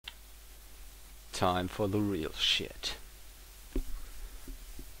time for the real shit.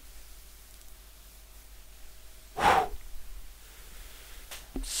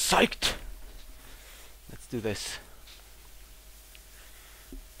 Psyched! Let's do this.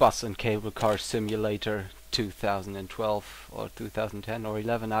 Bus and Cable Car Simulator 2012 or 2010 or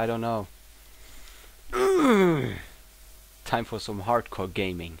 11, I don't know. Time for some hardcore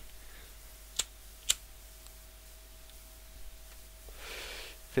gaming.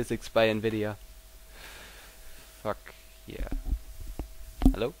 Physics by Nvidia. Fuck yeah.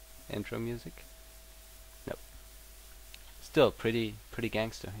 Hello? Intro music? Nope. Still pretty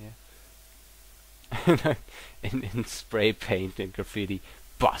gangster, yeah. in spray paint and graffiti.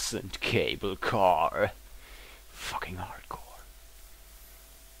 Bus and Cable Car. Fucking hardcore.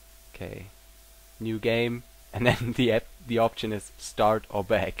 Okay. New game. And then the option is start or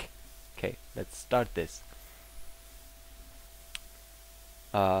back. Okay, let's start this.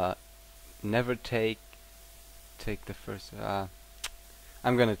 Never take the first.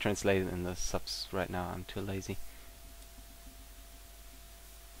 I'm gonna translate it in the subs right now. I'm too lazy.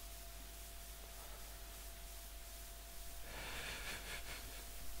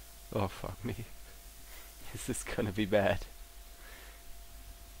 Oh fuck me. This is gonna be bad.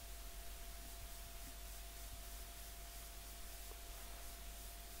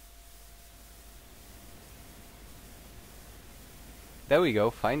 There we go,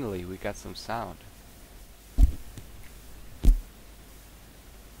 finally we got some sound.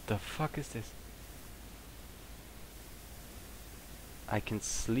 The fuck is this? I can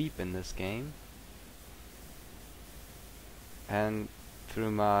sleep in this game. And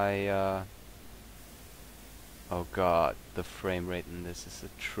through my oh god, the frame rate in this is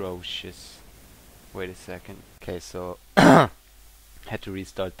atrocious. Wait a second. Okay, so had to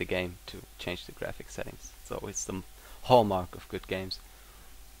restart the game to change the graphic settings. It's always the hallmark of good games.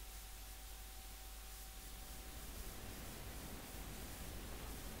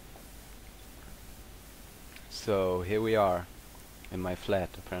 So here we are in my flat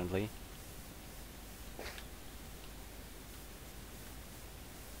apparently.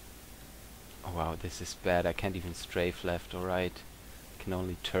 Oh wow, this is bad. I can't even strafe left or right. I can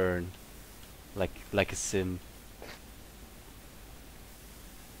only turn like a sim.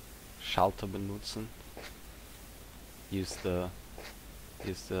 Schalter benutzen. Use the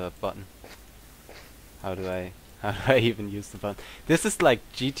button. How do I even use the button? This is like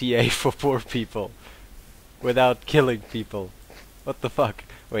GTA for poor people without killing people. What the fuck?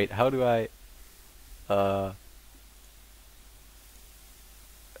 Wait, how do I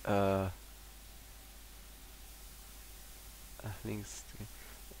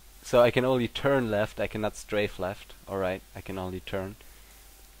so I can only turn left, I cannot strafe left. Alright, I can only turn.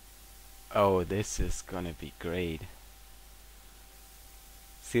 Oh, this is gonna be great.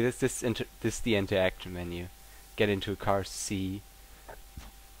 See, this is the interaction menu. Get into a car, C.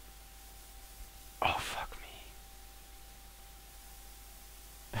 Oh fuck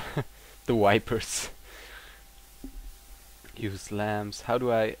me. The wipers. Use lamps. How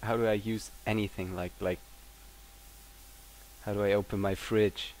do I use anything like how do I open my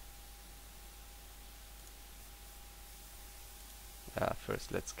fridge?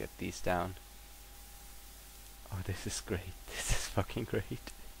 First let's get these down. Oh, this is great. This is fucking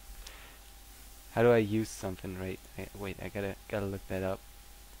great. How do I use something right? Wait, I gotta look that up.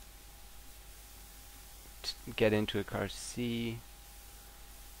 Get into a car, C.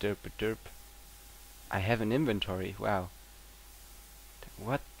 Derp derp. I have an inventory. Wow.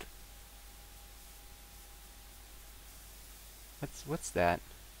 What? What's that?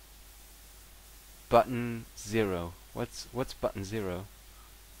 Button 0. What's button 0?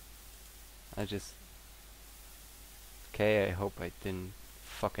 Okay, I hope I didn't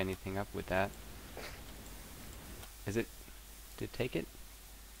fuck anything up with that. Did it take it?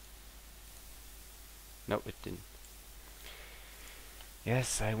 No, it didn't.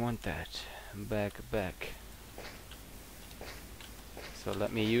 Yes, I want that. Back. So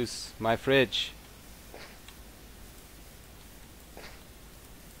let me use my fridge.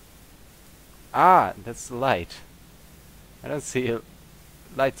 Ah, that's the light. I don't see a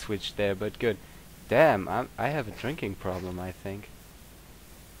light switch there, but good. Damn, I have a drinking problem, I think.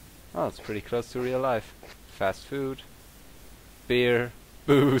 Oh, it's pretty close to real life. Fast food, beer,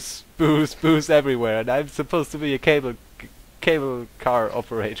 booze everywhere, and I'm supposed to be a cable car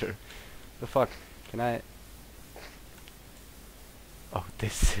operator. The fuck? Can I? Oh,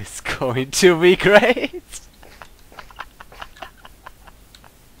 this is going to be great.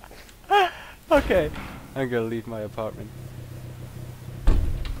 Okay, I'm gonna leave my apartment.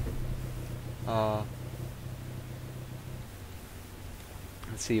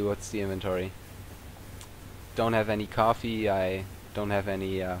 Let's see, what's the inventory? don't have any coffee. I don't have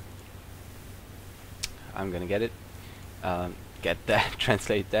any. I'm gonna get it. Get that.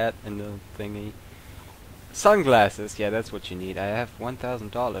 Translate that in the thingy. Sunglasses. Yeah, that's what you need. I have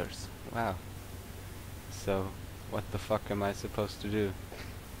 $1,000. Wow. So, what the fuck am I supposed to do?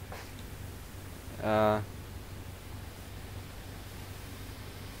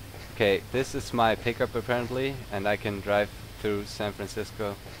 Okay, this is my pickup apparently, and I can drive through San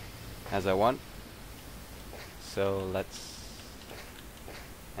Francisco as I want. So let's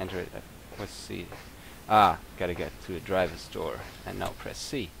enter it. Let's see. Ah, gotta get to the driver's door, and now press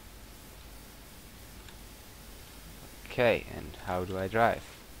C. Okay, and how do I drive?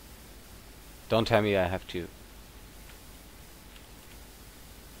 Don't tell me I have to.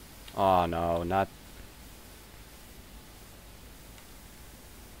 Oh no, not.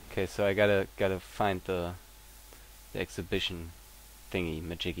 Okay, so I gotta find the exhibition thingy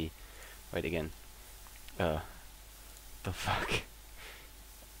majiggy. Wait again. The fuck.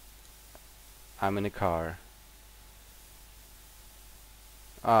 I'm in a car.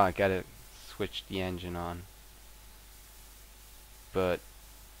 Ah, I gotta switch the engine on. But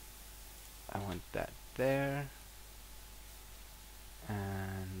I want that there.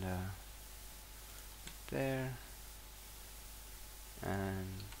 And there. And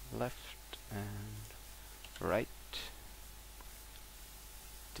left and right.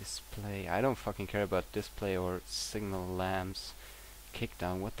 Display. I don't fucking care about display or signal lamps.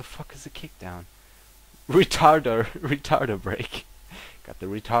 Kickdown. What the fuck is a kickdown? Retarder. Retarder brake. Got the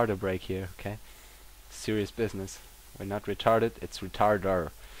retarder brake here, okay? Serious business. We're not retarded, it's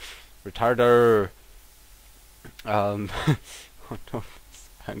retarder. Retarder! Oh no,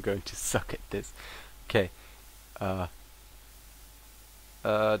 I'm going to suck at this. Okay. Da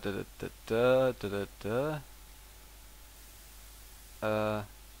da da da da da da.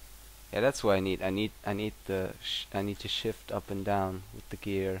 Yeah, that's what I need. I need to shift up and down with the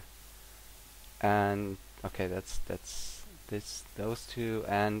gear. And okay, that's those two,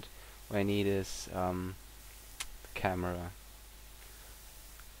 and what I need is the camera.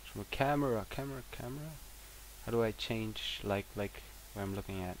 So camera. How do I change like where I'm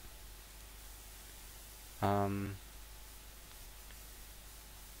looking at?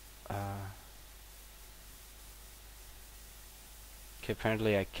 Okay,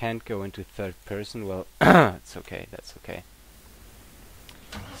 apparently I can't go into third person. Well, it's okay. That's okay.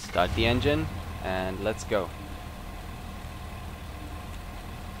 Start the engine and let's go.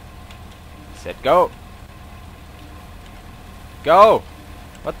 Set go. Go!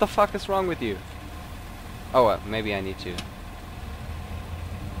 What the fuck is wrong with you? Oh, maybe I need to.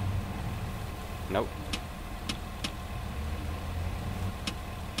 Nope.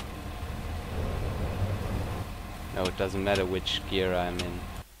 No, it doesn't matter which gear I'm in.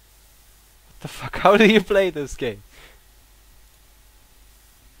 What the fuck? How do you play this game?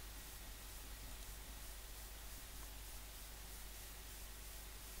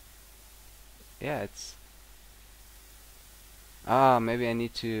 Yeah, it's... Ah, maybe I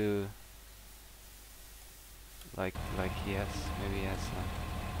need to... Like yes, maybe yes.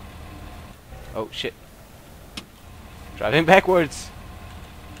 Oh shit! Driving backwards.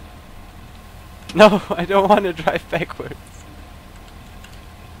 No, I don't want to drive backwards.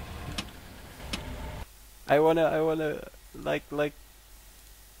 I wanna like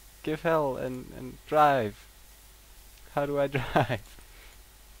give hell and drive. How do I drive?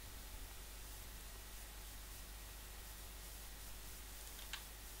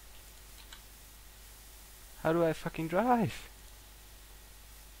 How do I fucking drive?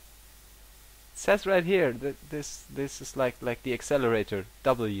 It says right here that this is like the accelerator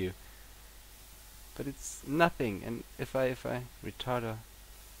W, but it's nothing. And if I retarder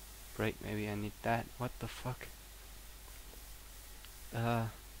brake, maybe I need that. What the fuck?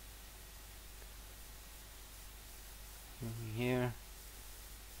 Here.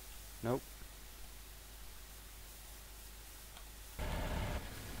 Nope.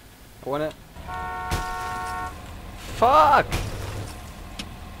 I wanna. Fuck!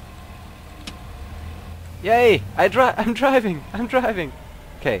 Yay! I'm driving! I'm driving!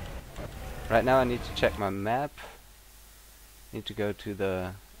 Okay. Right now I need to check my map. Need to go to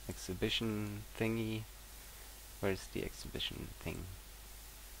the exhibition thingy. Where's the exhibition thing?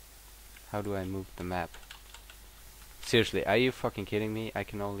 How do I move the map? Seriously, are you fucking kidding me? I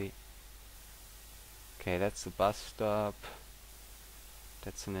can only... Okay, that's the bus stop.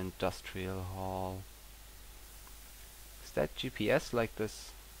 That's an industrial hall. Is that GPS like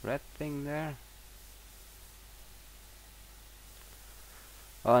this red thing there?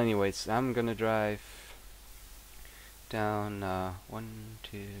 Well, anyways, I'm gonna drive down 1,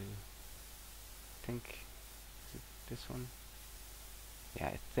 2, I think this one? Yeah,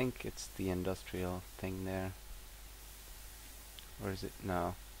 I think it's the industrial thing there. Or is it?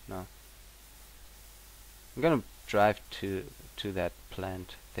 No, no. I'm gonna drive to that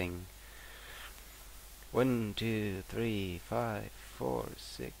plant thing. 1, 2, 3, 5, 4,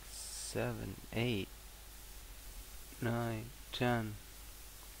 6, 7, 8, 9, 10,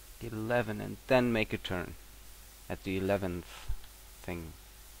 11, and then make a turn at the 11th thing,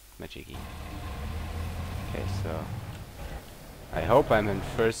 Majiggy. Okay, so I hope I'm in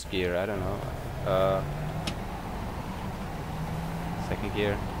first gear. I don't know. Second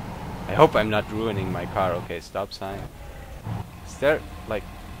gear. I hope I'm not ruining my car. Okay, stop sign. Is there like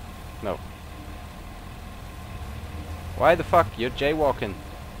no? Why the fuck? You're jaywalking.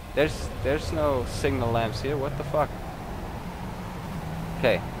 There's no signal lamps here. What the fuck?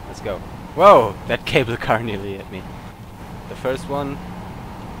 Okay, let's go. Whoa! That cable car nearly hit me. The first one.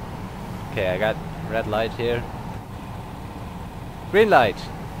 Okay, I got red light here. Green light!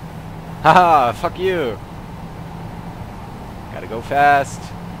 Haha! Fuck you! Gotta go fast.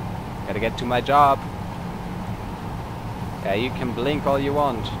 Gotta get to my job. Yeah, you can blink all you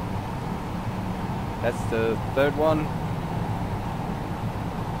want. That's the third one.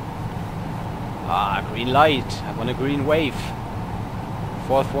 Ah, green light. I want a green wave.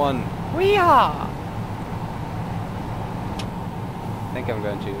 Fourth one. Weehaw! I think I'm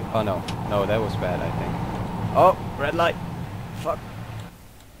going to... Oh no. No, that was bad, I think. Oh, red light. Fuck.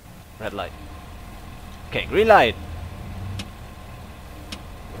 Red light. Okay, green light.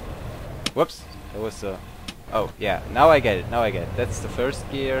 Whoops. That was the... Oh, yeah. Now I get it. Now I get it. That's the first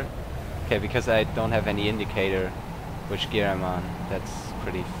gear. Okay, because I don't have any indicator which gear I'm on. That's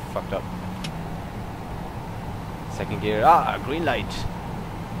pretty fucked up. Second gear. Ah, green light.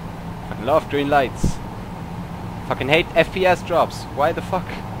 Fucking love green lights. Fucking hate FPS drops. Why the fuck?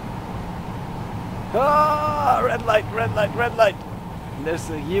 Ah, red light, red light, red light. And there's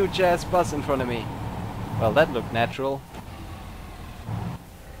a huge ass bus in front of me. Well, that looked natural.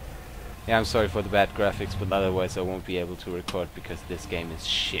 Yeah, I'm sorry for the bad graphics, but otherwise I won't be able to record because this game is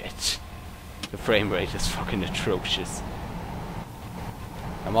shit. The frame rate is fucking atrocious.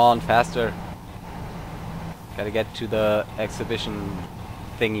 Come on, faster. Gotta get to the exhibition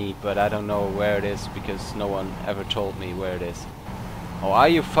thingy, but I don't know where it is because no one ever told me where it is. Oh, are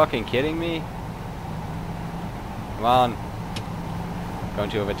you fucking kidding me? Come on. Going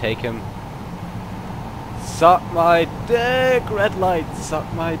to overtake him. Suck my dick, red light.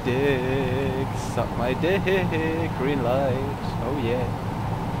 Suck my dick. Suck my dick, green light. Oh yeah.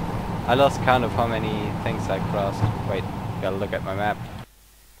 I lost count of how many things I crossed. Wait, gotta look at my map.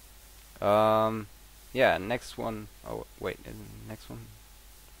 Yeah, next one. Oh wait, next one.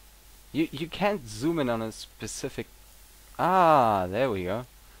 You can't zoom in on a specific. Ah, there we go.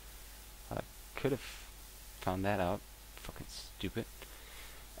 I could have found that out. Fucking stupid.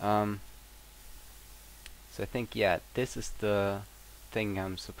 So I think, yeah, this is the thing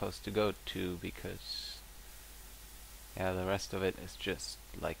I'm supposed to go to because, yeah, the rest of it is just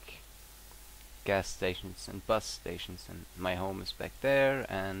like gas stations and bus stations, and my home is back there,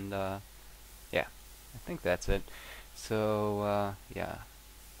 and yeah, I think that's it. So yeah,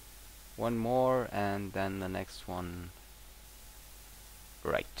 one more and then the next one.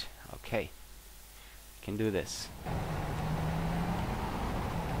 Right, okay, can do this.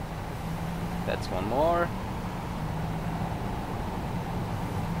 That's one more.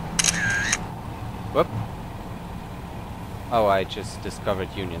 Whoop. Oh, I just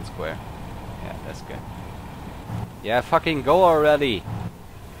discovered Union Square. Yeah, that's good. Yeah, fucking go already.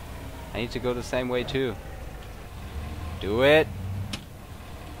 I need to go the same way too. Do it.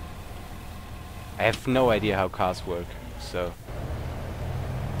 I have no idea how cars work, so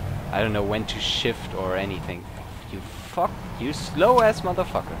I don't know when to shift or anything. You slow ass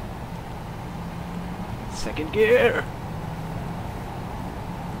motherfucker. Second gear.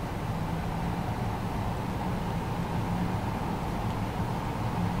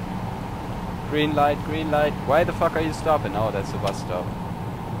 Green light, green light. Why the fuck are you stopping? Oh, that's a bus stop.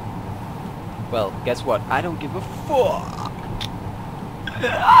 Well, guess what? I don't give a fuck.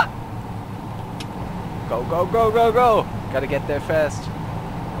 Go, go, go, go, go. Gotta get there fast.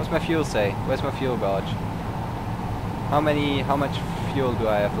 What's my fuel say? Where's my fuel gauge? How much fuel do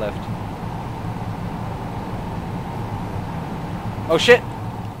I have left? Oh shit!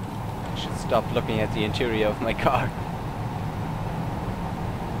 I should stop looking at the interior of my car.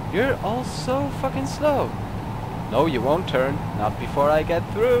 You're all so fucking slow. No, you won't turn. Not before I get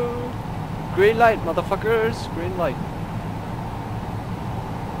through. Green light, motherfuckers. Green light.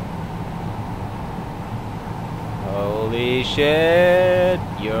 Holy shit.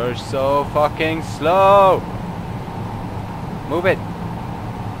 You're so fucking slow. Move it.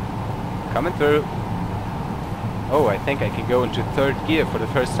 Coming through. Oh, I think I can go into third gear for the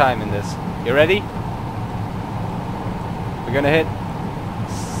first time in this. You ready? We're gonna hit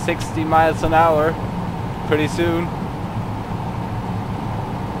 60 miles an hour pretty soon.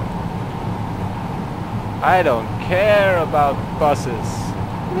 I don't care about buses.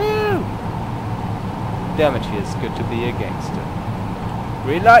 Woo! Damn it, feels good to be a gangster.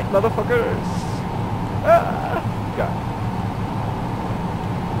 Green light, motherfuckers! Ah, God.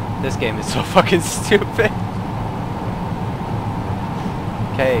 This game is so fucking stupid.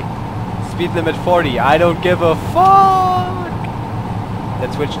 Okay, speed limit 40. I don't give a fuck.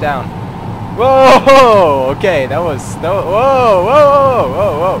 Let's switch down. Whoa! Okay, that was whoa, whoa, whoa,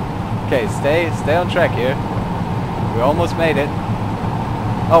 whoa, whoa. Okay, stay on track here. We almost made it.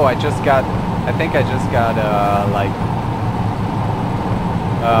 Oh, I think I just got like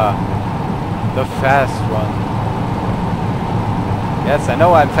the fast one. Yes, I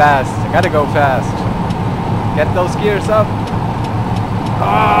know I'm fast. I gotta go fast. Get those gears up.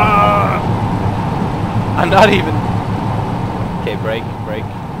 Ah! I'm not even. Okay, brake.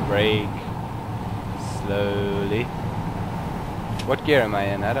 Slowly. What gear am I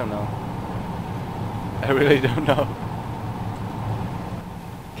in? I don't know. I really don't know.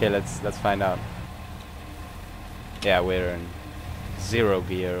 Okay, let's find out. Yeah, we're in 0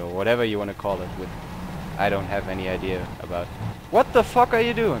 gear or whatever you want to call it. I don't have any idea about. What the fuck are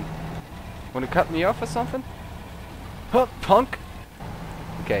you doing? Want to cut me off or something? Huh, punk.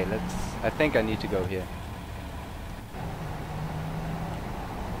 Okay, I think I need to go here.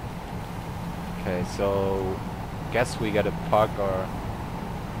 Okay, so guess we gotta park our.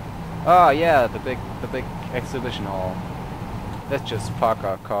 Oh yeah, the big exhibition hall. Let's just park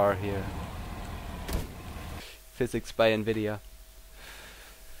our car here. Physics by Nvidia.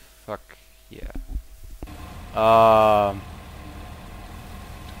 Fuck yeah.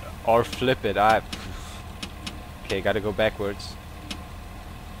 Or flip it. Okay, gotta go backwards.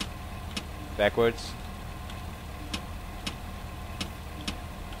 Backwards.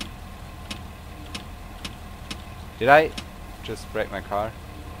 Did I just break my car?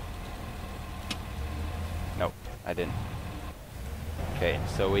 Nope, I didn't. Okay,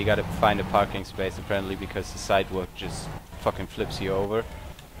 so we gotta find a parking space apparently because the sidewalk just fucking flips you over.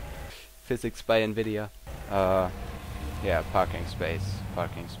 Physics by Nvidia. Yeah, parking space.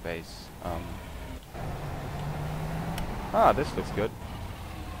 Ah, this looks good.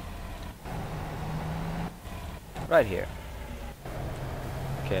 Right here.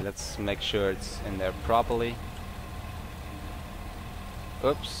 Okay, let's make sure it's in there properly.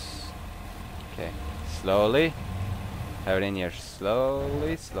 Oops. Okay, slowly. Have it in here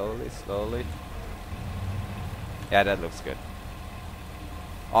slowly. Yeah, that looks good.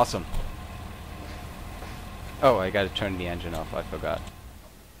 Awesome. Oh, I gotta turn the engine off, I forgot.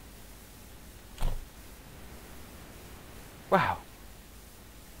 Wow.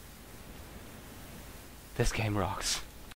 This game rocks.